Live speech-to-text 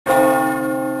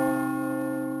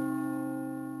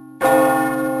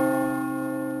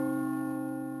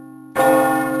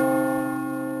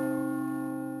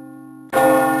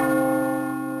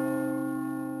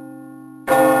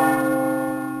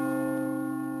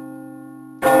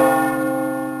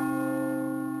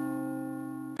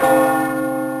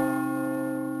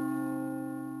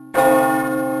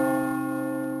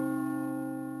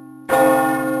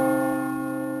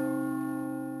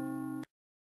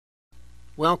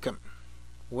Welcome.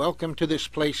 Welcome to this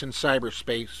place in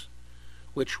cyberspace,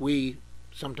 which we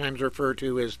sometimes refer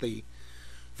to as the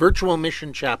virtual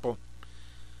mission chapel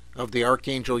of the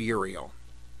Archangel Uriel,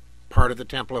 part of the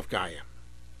Temple of Gaia.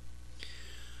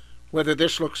 Whether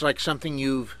this looks like something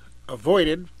you've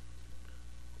avoided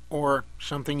or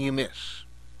something you miss,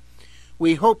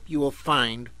 we hope you will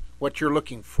find what you're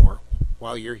looking for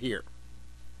while you're here.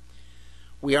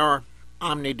 We are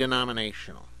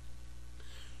omni-denominational.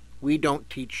 We don't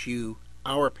teach you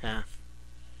our path.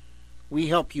 We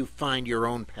help you find your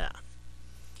own path.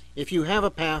 If you have a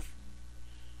path,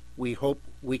 we hope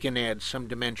we can add some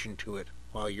dimension to it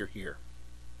while you're here.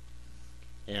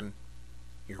 And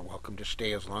you're welcome to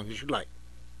stay as long as you like.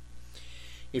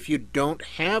 If you don't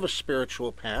have a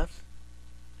spiritual path,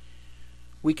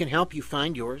 we can help you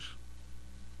find yours.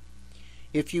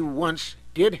 If you once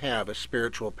did have a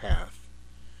spiritual path,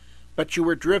 but you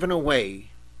were driven away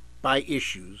by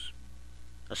issues,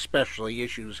 especially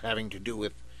issues having to do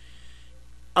with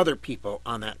other people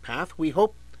on that path, we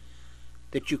hope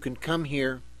that you can come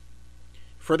here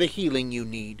for the healing you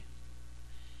need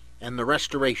and the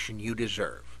restoration you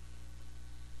deserve.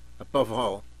 Above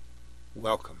all,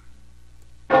 welcome.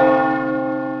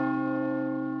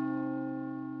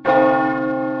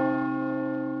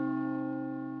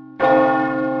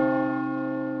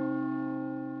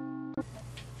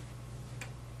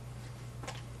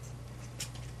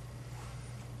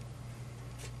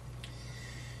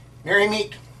 Merry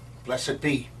meet, blessed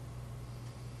be,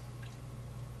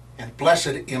 and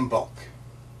blessed Imbolc.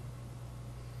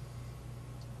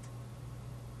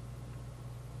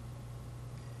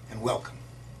 And welcome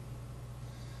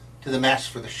to the Mass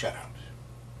for the Shutout.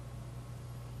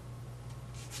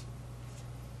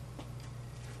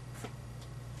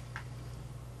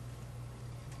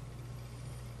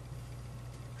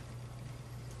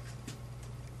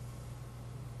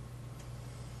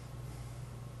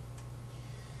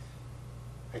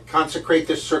 I consecrate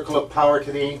this circle of power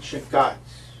to the ancient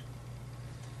gods.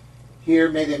 Here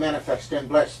may they manifest and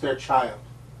bless their child.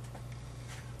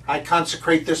 I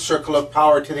consecrate this circle of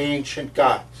power to the ancient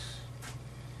gods.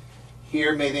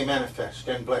 Here may they manifest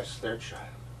and bless their child.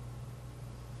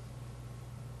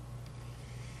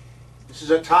 This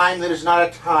is a time that is not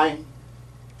a time,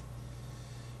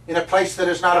 in a place that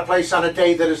is not a place, on a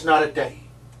day that is not a day.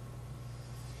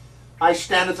 I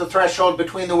stand at the threshold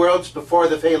between the worlds before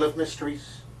the veil of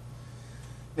mysteries.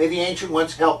 May the ancient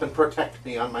ones help and protect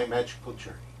me on my magical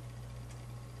journey.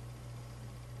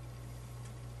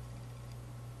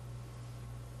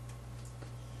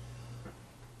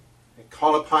 I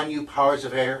call upon you, powers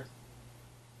of air,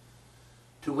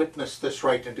 to witness this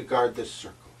rite and to guard this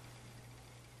circle.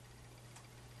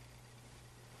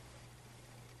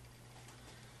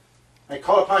 I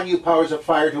call upon you, powers of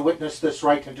fire, to witness this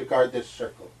rite and to guard this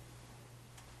circle.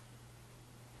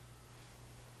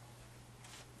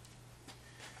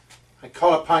 I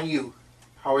call upon you,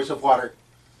 powers of water,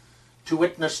 to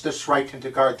witness this rite and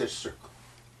to guard this circle.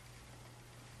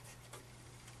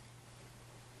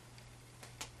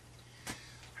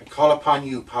 I call upon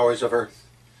you, powers of earth,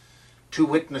 to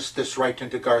witness this rite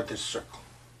and to guard this circle.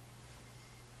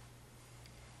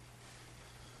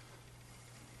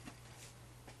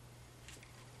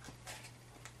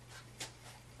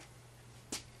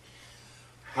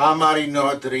 Hamari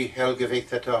nordri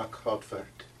helgevetata kodvert.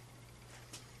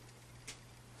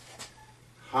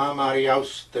 Hamari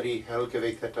austri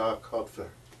helgevetata kodvert.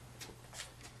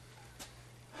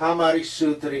 Hamari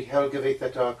sudri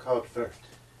helgevetata kodvert.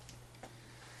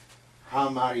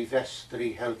 Hamari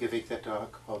vestri helgevetata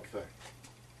kodvert.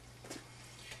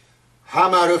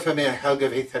 Hamarufamir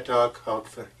helgevetata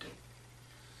kodvert.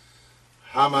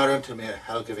 Hamaruntamir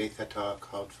helgevetata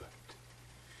kodvert.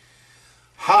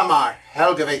 Hamar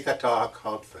helgevetata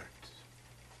kodvert.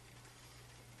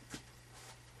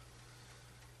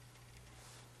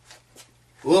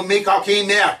 Mikaki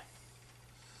mer,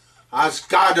 as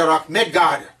Gardarok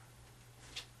Midgard.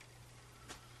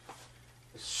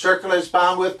 The circle is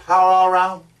bound with power all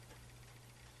around.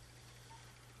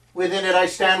 Within it I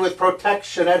stand with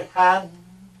protection at hand.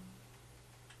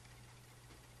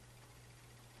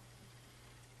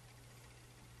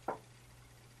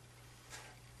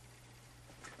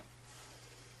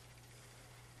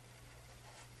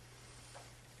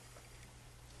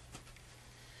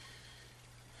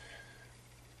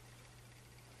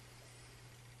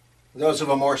 Those of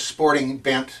a more sporting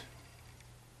bent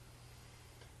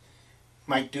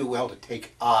might do well to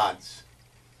take odds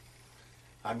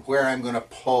on where I'm going to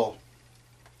pull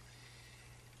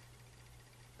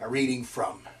a reading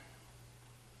from.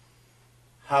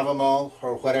 Have them all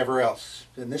or whatever else.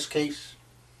 In this case,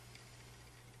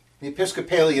 the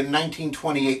Episcopalian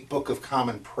 1928 Book of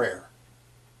Common Prayer.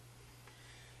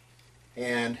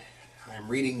 And I'm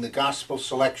reading the Gospel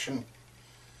selection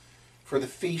for the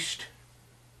Feast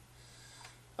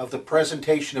of the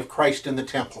Presentation of Christ in the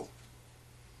Temple,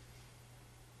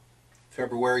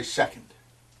 February 2nd.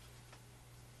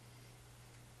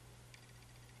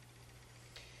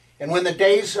 And when the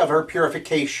days of her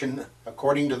purification,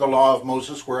 according to the law of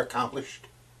Moses, were accomplished,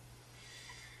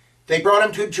 they brought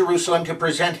him to Jerusalem to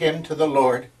present him to the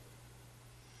Lord.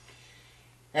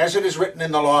 As it is written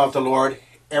in the law of the Lord,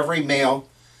 every male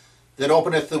that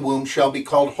openeth the womb shall be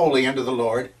called holy unto the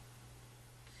Lord,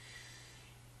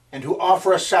 and to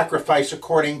offer a sacrifice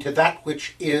according to that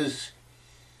which is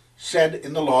said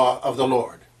in the law of the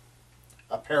Lord,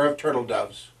 a pair of turtle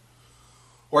doves,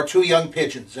 or 2 young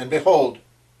pigeons. And behold,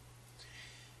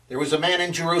 there was a man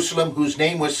in Jerusalem whose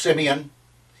name was Simeon,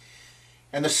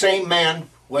 and the same man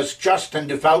was just and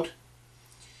devout,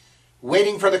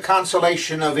 waiting for the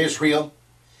consolation of Israel.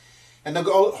 And the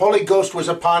Holy Ghost was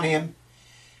upon him,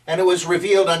 and it was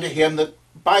revealed unto him that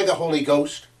by the Holy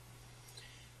Ghost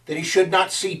that he should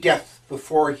not see death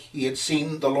before he had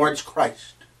seen the Lord's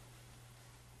Christ.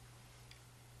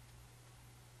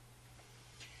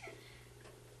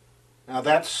 Now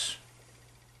that's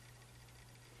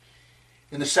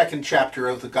in the 2nd chapter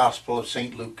of the Gospel of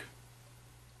St. Luke.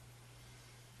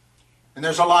 And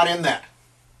there's a lot in that,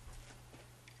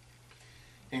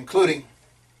 including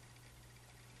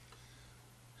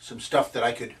some stuff that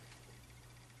I could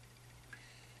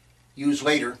use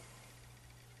later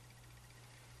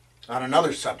on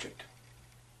another subject,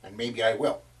 and maybe I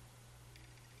will.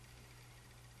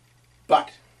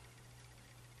 But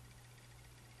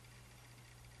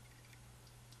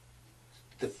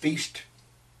the feast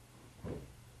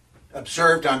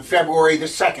observed on February the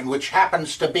 2nd, which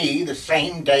happens to be the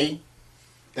same day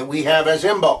that we have as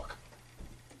Imbolc.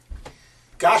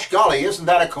 Gosh golly, isn't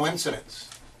that a coincidence?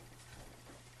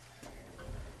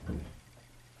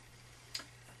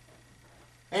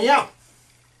 And yeah,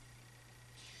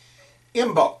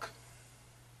 Imbolc,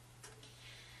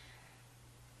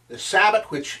 the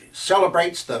Sabbath which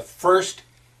celebrates the first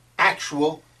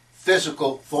actual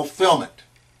physical fulfillment.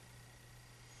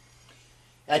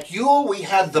 At Yule we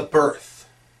had the birth,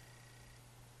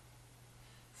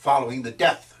 following the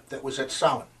death that was at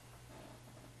Samhain,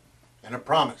 and a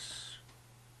promise.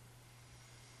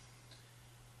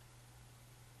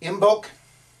 Imbolc,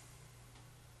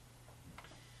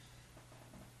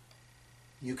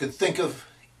 you can think of,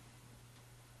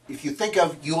 if you think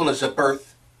of Yule as a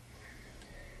birth,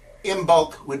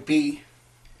 Imbolc would be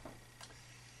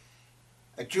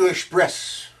a Jewish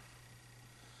Briss,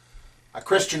 a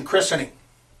Christian christening,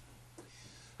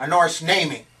 a Norse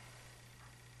naming.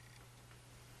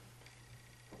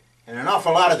 And an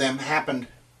awful lot of them happened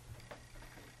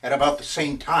at about the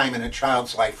same time in a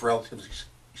child's life, relatively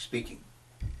speaking.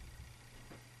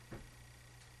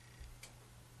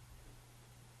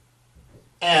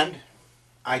 And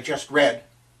I just read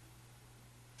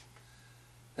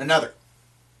another,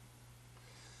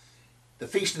 the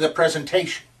Feast of the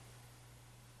Presentation.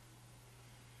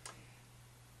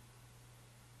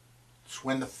 It's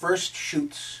when the first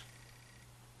shoots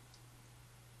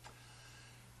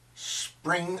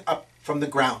spring up from the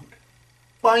ground,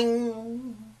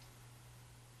 boing,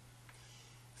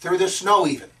 through the snow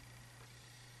even,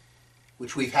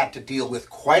 which we've had to deal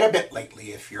with quite a bit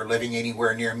lately if you're living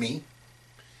anywhere near me,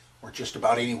 or just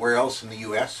about anywhere else in the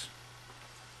U.S.,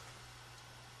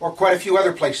 or quite a few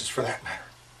other places for that matter.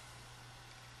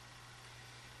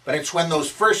 But it's when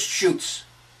those first shoots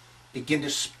begin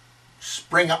to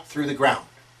spring up through the ground.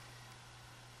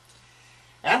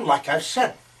 And like I've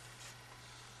said,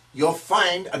 you'll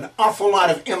find an awful lot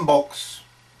of Imbolcs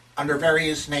under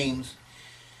various names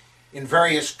in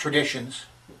various traditions,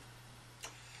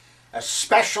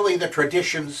 especially the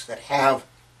traditions that have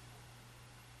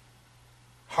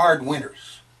hard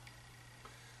winters,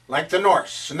 like the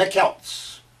Norse and the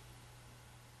Celts.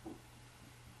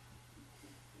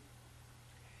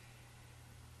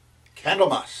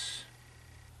 Candlemas,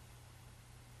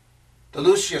 the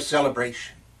Lucia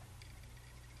celebration,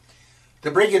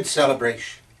 the Brighid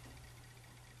celebration,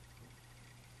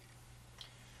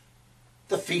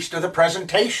 the Feast of the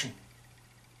Presentation,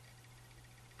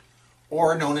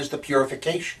 or known as the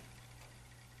Purification.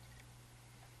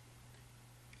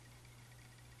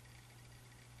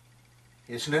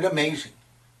 Isn't it amazing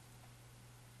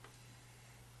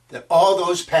that all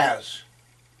those paths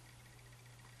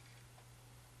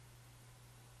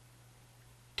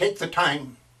take the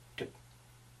time to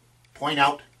point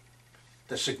out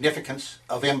the significance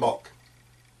of Imbolc?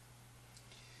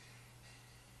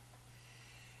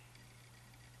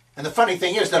 And the funny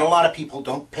thing is that a lot of people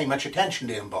don't pay much attention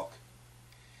to Imbolc.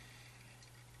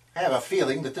 I have a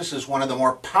feeling that this is one of the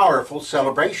more powerful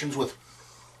celebrations with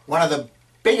one of the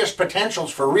biggest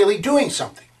potentials for really doing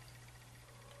something.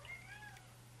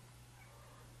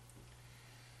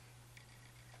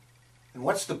 And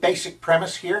what's the basic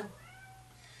premise here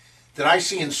that I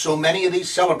see in so many of these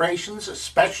celebrations,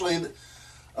 especially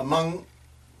among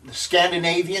the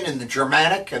Scandinavian and the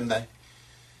Germanic and the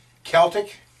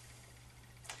Celtic?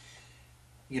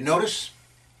 You notice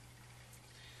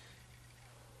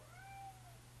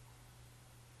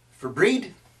for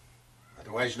Brighid,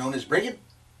 otherwise known as Brighid,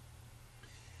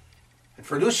 and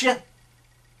for Lucia,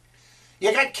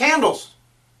 you got candles.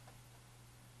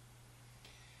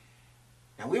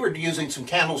 Now we were using some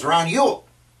candles around Yule,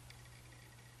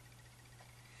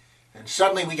 and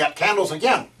suddenly we got candles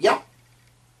again. Yeah.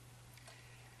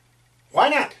 Why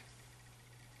not? It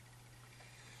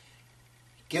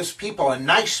gives people a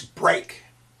nice break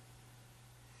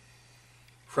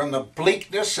from the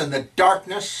bleakness and the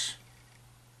darkness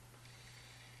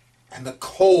and the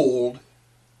cold,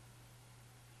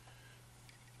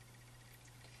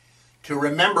 to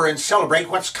remember and celebrate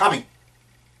what's coming.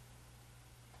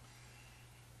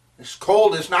 This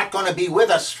cold is not going to be with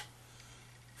us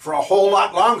for a whole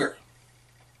lot longer.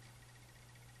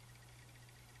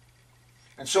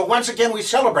 And so once again we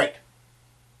celebrate.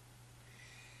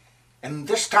 And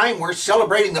this time we're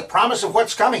celebrating the promise of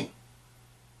what's coming.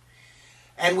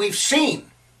 And we've seen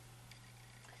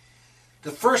the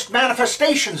first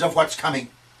manifestations of what's coming.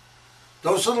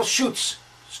 Those little shoots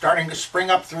starting to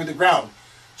spring up through the ground.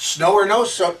 Snow or no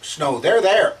snow, they're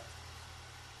there.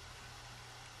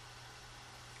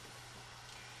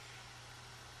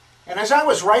 And as I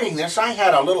was writing this, I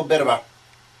had a little bit of a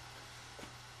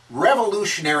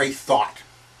revolutionary thought.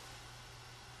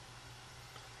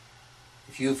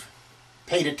 If you've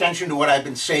paid attention to what I've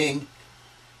been saying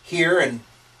here and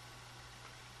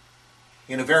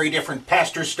in a very different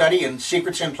pastor study and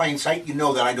Secrets in Plain Sight, you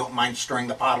know that I don't mind stirring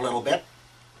the pot a little bit.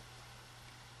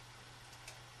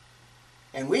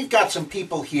 And we've got some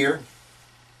people here,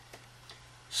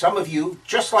 some of you,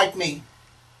 just like me,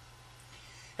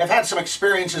 have had some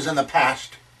experiences in the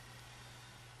past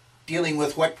dealing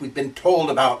with what we've been told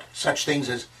about such things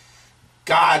as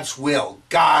God's will,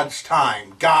 God's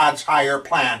time, God's higher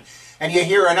plan. And you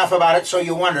hear enough about it so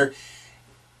you wonder,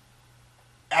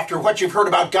 after what you've heard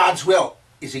about God's will,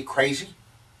 is he crazy?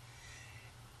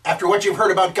 After what you've heard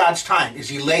about God's time, is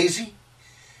he lazy?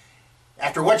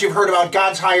 After what you've heard about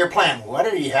God's higher plan, what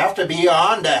did he have to be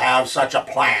on to have such a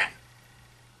plan?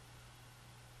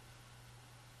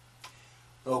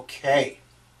 Okay.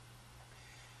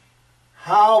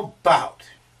 How about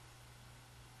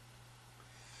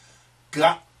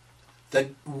God,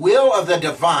 the will of the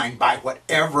divine, by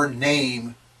whatever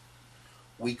name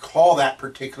we call that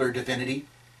particular divinity?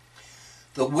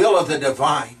 The will of the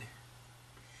divine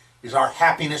is our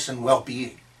happiness and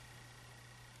well-being.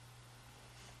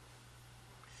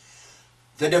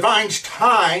 The divine's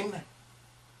time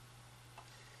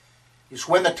is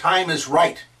when the time is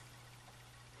right.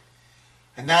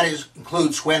 And that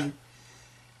includes when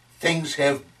things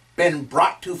have been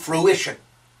brought to fruition.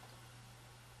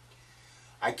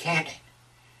 I can't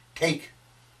take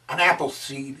an apple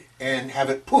seed and have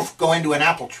it poof go into an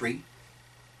apple tree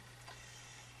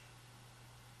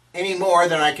any more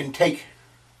than I can take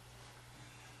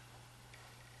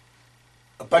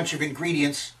a bunch of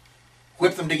ingredients,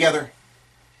 whip them together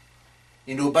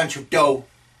into a bunch of dough,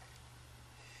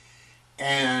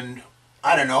 and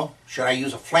I don't know, should I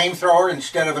use a flamethrower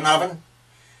instead of an oven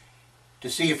to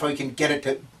see if I can get it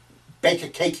to bake a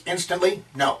cake instantly?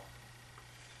 No.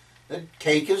 The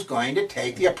cake is going to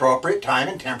take the appropriate time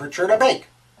and temperature to bake.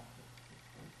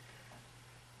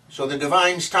 So the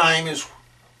divine's time is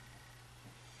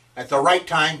at the right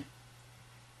time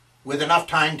with enough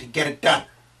time to get it done.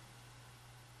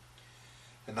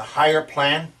 And the higher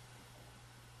plan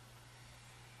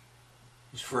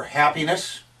is for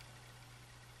happiness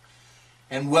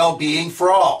and well-being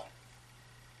for all.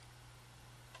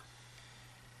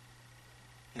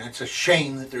 And it's a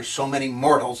shame that there's so many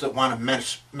mortals that want to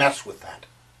mess with that.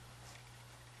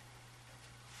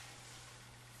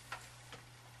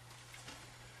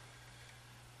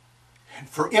 And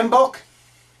for Imbolc,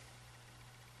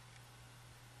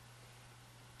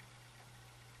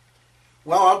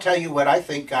 well, I'll tell you what I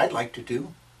think I'd like to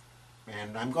do,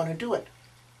 and I'm going to do it.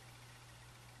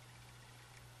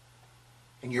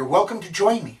 And you're welcome to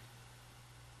join me.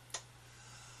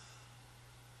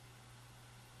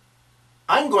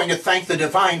 I'm going to thank the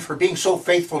divine for being so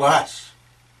faithful to us.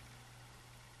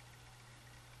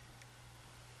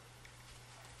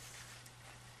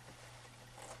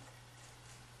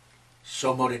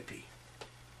 So mote it be.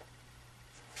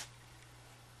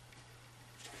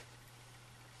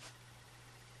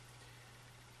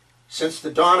 Since the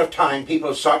dawn of time, people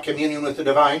have sought communion with the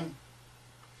divine,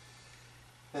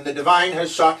 and the divine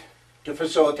has sought to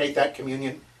facilitate that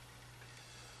communion.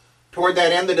 Toward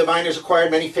that end, the divine has acquired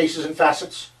many faces and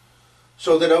facets,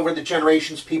 so that over the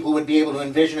generations, people would be able to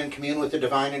envision and commune with the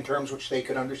divine in terms which they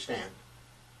could understand.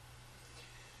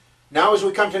 Now, as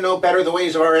we come to know better the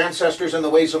ways of our ancestors and the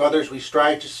ways of others, we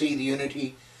strive to see the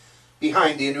unity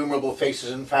behind the innumerable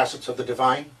faces and facets of the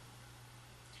divine.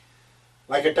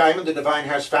 Like a diamond, the divine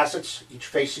has facets, each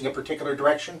facing a particular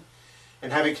direction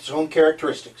and having its own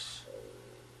characteristics.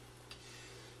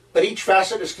 But each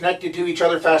facet is connected to each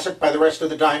other facet by the rest of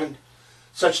the diamond,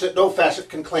 such that no facet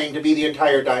can claim to be the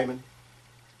entire diamond.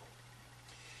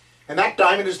 And that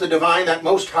diamond is the divine, that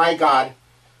most high God,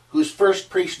 whose first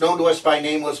priest known to us by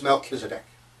name was Melchizedek.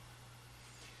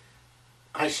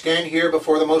 I stand here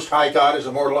before the most high God as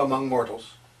a mortal among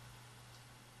mortals.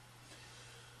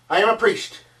 I am a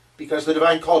priest, because the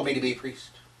divine called me to be a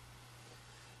priest.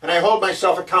 And I hold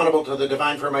myself accountable to the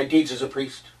divine for my deeds as a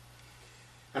priest.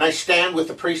 And I stand with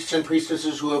the priests and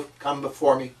priestesses who have come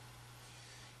before me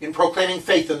in proclaiming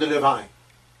faith in the divine.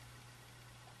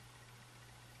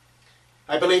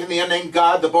 I believe in the unnamed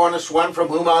God, the bornless one, from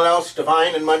whom all else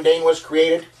divine and mundane was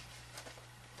created.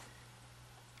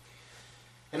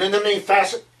 And in the many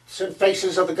facets and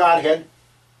faces of the Godhead,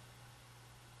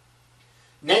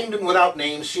 named and without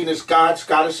names, seen as gods,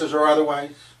 goddesses, or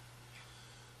otherwise,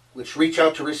 which reach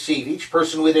out to receive each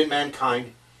person within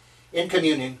mankind in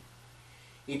communion,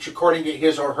 each according to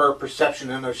his or her perception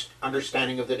and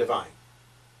understanding of the divine.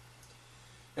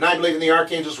 And I believe in the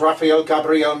archangels Raphael,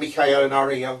 Gabriel, Michael, and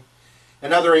Ariel,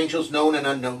 and other angels known and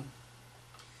unknown.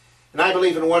 And I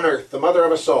believe in one earth, the mother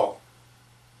of us all,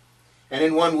 and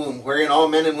in one womb, wherein all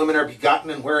men and women are begotten,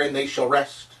 and wherein they shall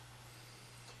rest.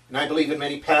 And I believe in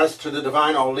many paths to the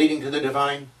divine, all leading to the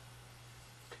divine.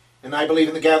 And I believe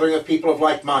in the gathering of people of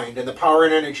like mind, and the power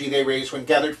and energy they raise when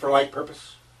gathered for like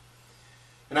purpose.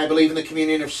 And I believe in the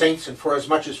communion of saints, and for as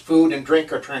much as food and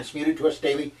drink are transmuted to us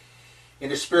daily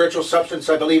into spiritual substance,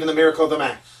 I believe in the miracle of the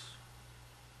Mass.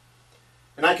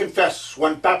 And I confess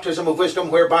one baptism of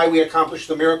wisdom whereby we accomplish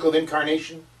the miracle of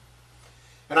incarnation.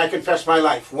 And I confess my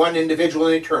life, one individual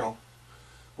and eternal,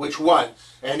 which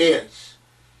was and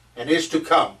is to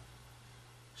come.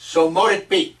 So mote it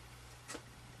be.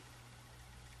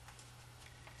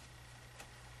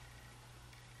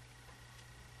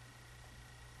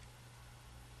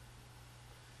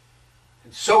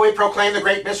 And so we proclaim the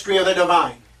great mystery of the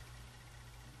divine.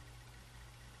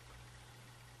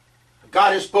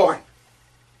 God is born.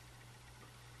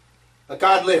 A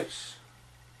God lives.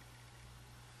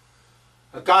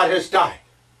 A God has died.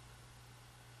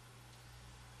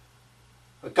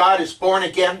 A God is born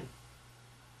again.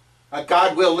 A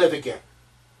God will live again.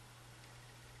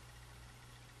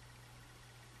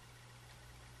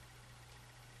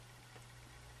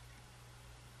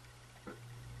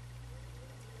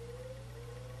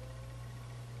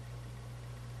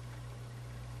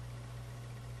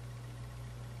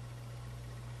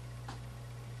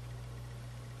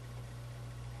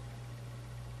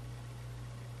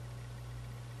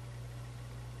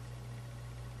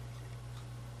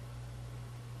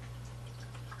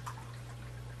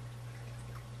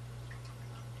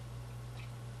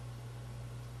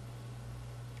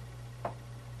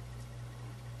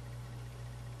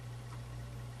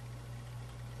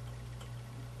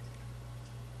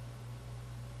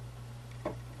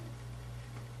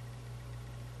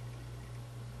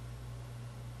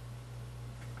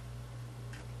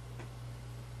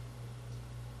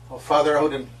 O Father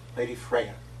Odin, Lady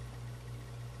Freya,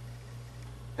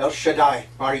 El Shaddai,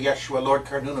 Mar Yeshua, Lord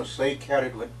Carnunnos, Lady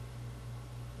Caridwen,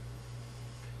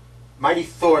 Mighty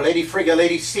Thor, Lady Frigga,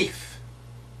 Lady Sif,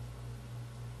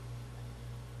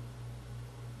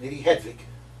 Lady Hedvig,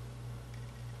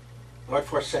 Lord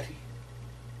Forsetti,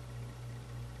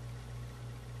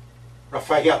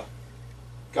 Raphael,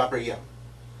 Gabriel,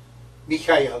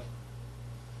 Michael,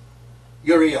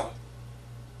 Uriel,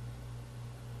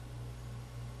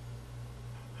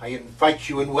 I invite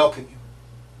you and welcome you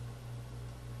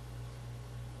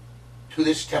to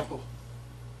this temple,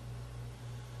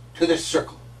 to this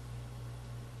circle,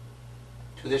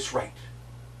 to this rite.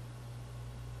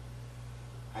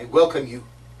 I welcome you,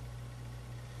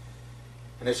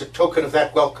 and as a token of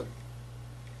that welcome,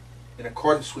 in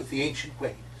accordance with the ancient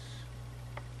ways,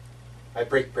 I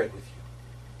break bread with you.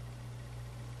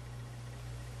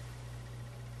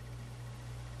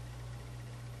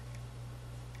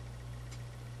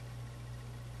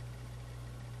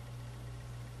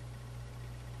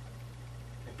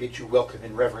 bid you welcome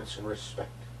in reverence and respect,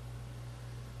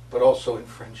 but also in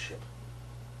friendship.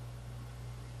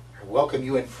 I welcome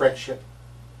you in friendship.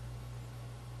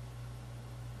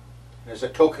 As a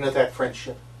token of that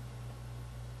friendship,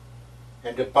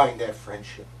 and to bind that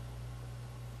friendship,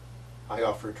 I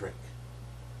offer drink.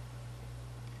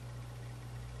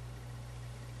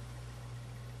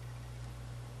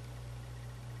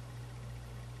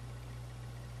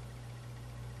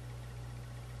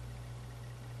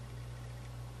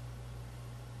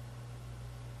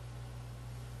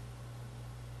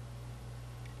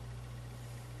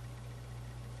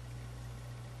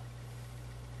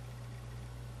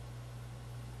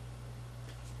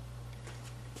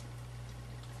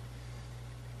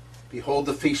 Behold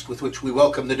the feast with which we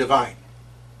welcome the divine.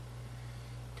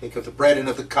 Take of the bread and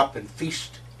of the cup and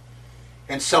feast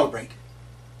and celebrate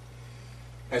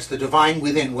as the divine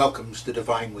within welcomes the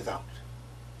divine without.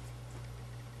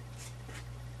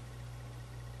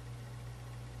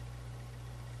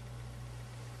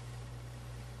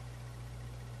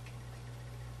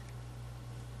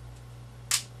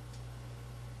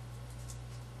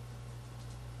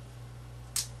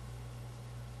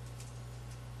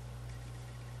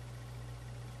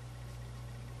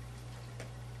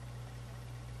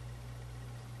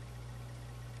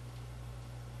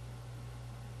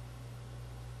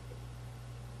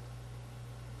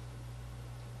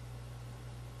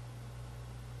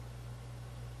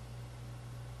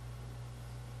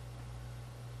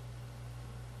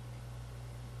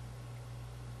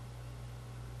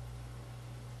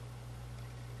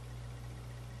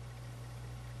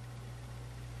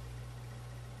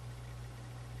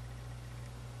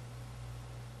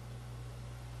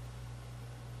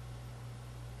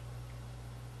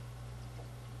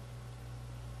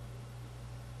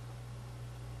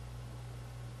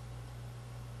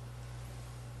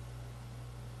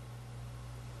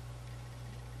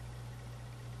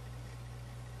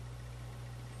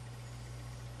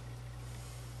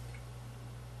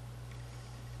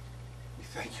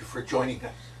 Thank you for joining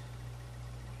us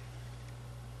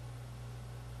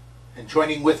and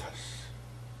joining with us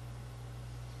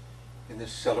in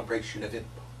this celebration of Imbolc.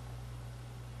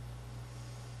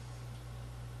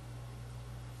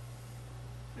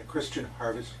 In a Christian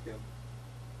harvest hymn,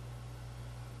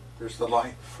 there's the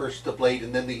line, first the blade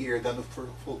and then the ear, then the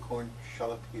full corn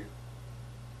shall appear.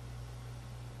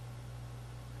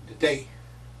 And today,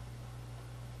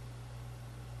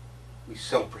 we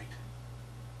celebrate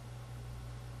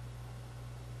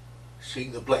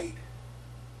seeing the blade,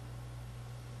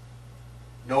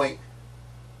 knowing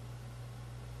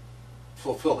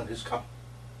fulfillment is coming.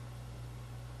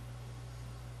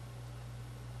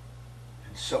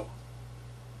 And so,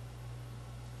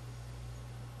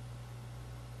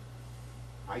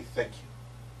 I thank you.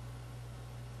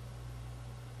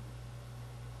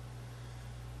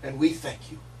 And we thank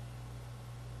you.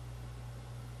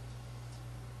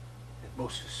 And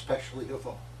most especially of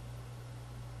all,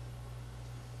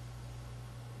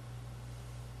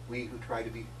 we who try to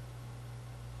be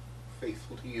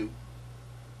faithful to you,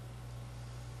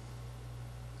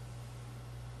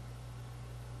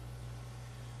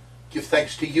 give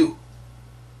thanks to you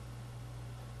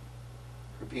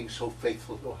for being so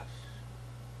faithful to us.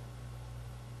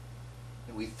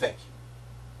 And we thank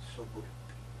you. So good.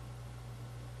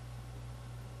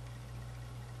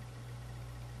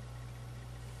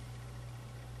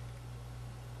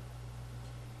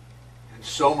 And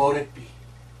so mote it be.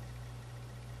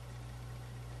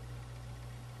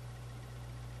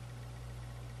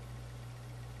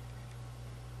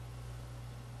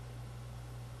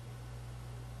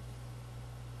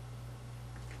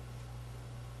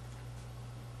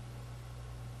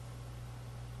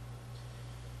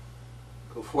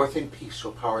 Go forth in peace,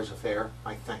 O powers of air,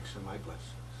 my thanks and my blessings.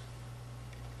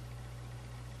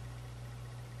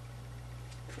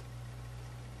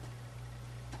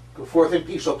 Go forth in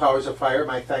peace, O powers of fire,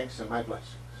 my thanks and my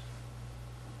blessings.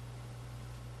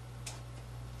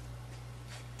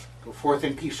 Go forth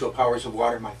in peace, O powers of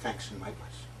water, my thanks and my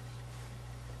blessings.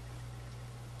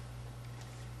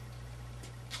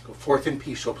 Go forth in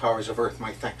peace, O powers of earth,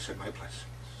 my thanks and my blessings.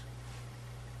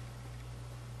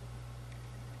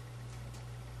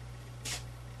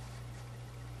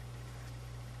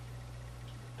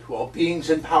 To all beings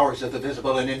and powers of the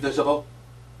visible and invisible,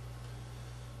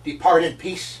 depart in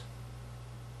peace.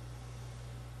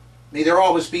 May there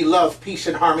always be love, peace,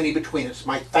 and harmony between us,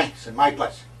 my thanks and my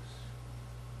blessings.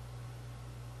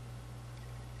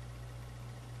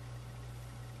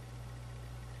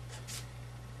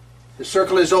 The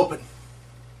circle is open,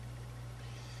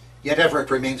 yet ever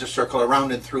it remains a circle.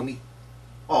 Around and through me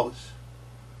always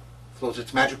flows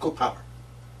its magical power.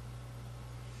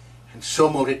 and so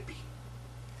mote it be.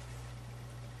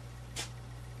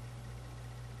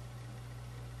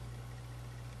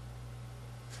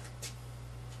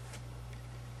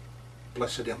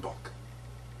 Blessed Imbolc.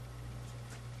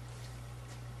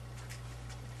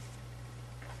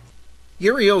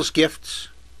 Uriel's gifts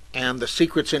and the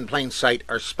secrets in plain sight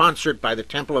are sponsored by the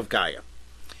Temple of Gaia.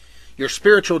 Your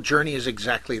spiritual journey is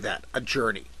exactly that, a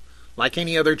journey. Like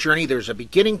any other journey, there's a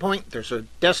beginning point, there's a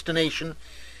destination,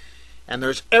 and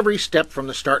there's every step from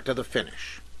the start to the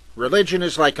finish. Religion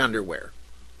is like underwear.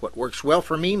 What works well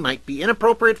for me might be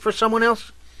inappropriate for someone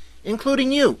else,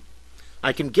 including you.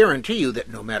 I can guarantee you that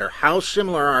no matter how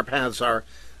similar our paths are,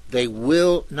 they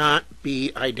will not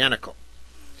be identical.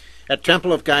 At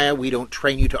Temple of Gaia, we don't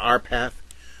train you to our path.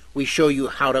 We show you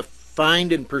how to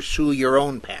find and pursue your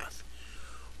own path.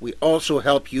 We also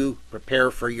help you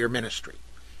prepare for your ministry.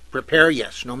 Prepare,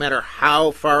 yes, no matter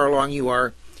how far along you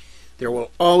are, there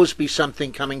will always be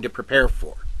something coming to prepare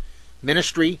for.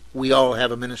 Ministry, we all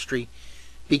have a ministry,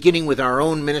 beginning with our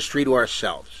own ministry to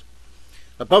ourselves.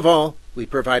 Above all, we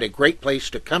provide a great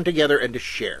place to come together and to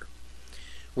share.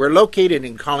 We're located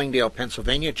in Collingdale,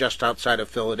 Pennsylvania, just outside of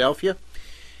Philadelphia,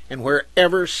 and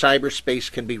wherever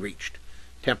cyberspace can be reached.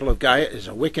 Temple of Gaia is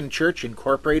a Wiccan church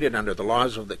incorporated under the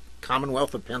laws of the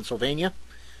Commonwealth of Pennsylvania.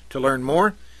 To learn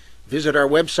more, visit our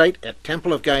website at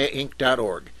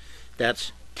templeofgaiainc.org.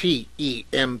 That's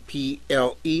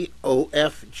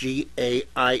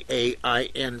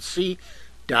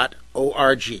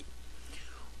TEMPLEOFGAIAINC.org.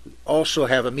 We also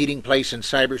have a meeting place in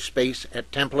cyberspace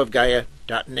at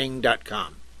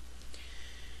templeofgaia.ning.com.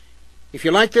 If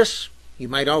you like this, you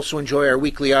might also enjoy our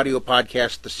weekly audio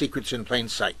podcast, The Secrets in Plain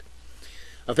Sight.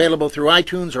 Available through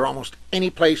iTunes or almost any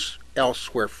place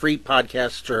else where free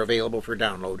podcasts are available for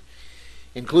download,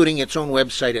 including its own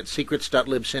website at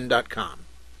secrets.libsyn.com.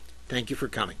 Thank you for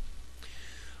coming.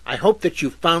 I hope that you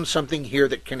found something here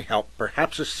that can help,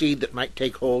 perhaps a seed that might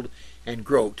take hold and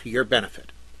grow to your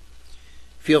benefit.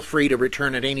 Feel free to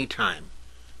return at any time.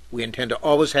 We intend to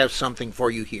always have something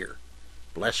for you here.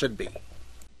 Blessed be.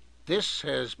 This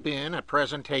has been a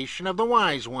presentation of the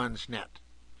Wise Ones Net.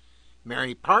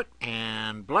 Merry part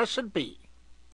and blessed be.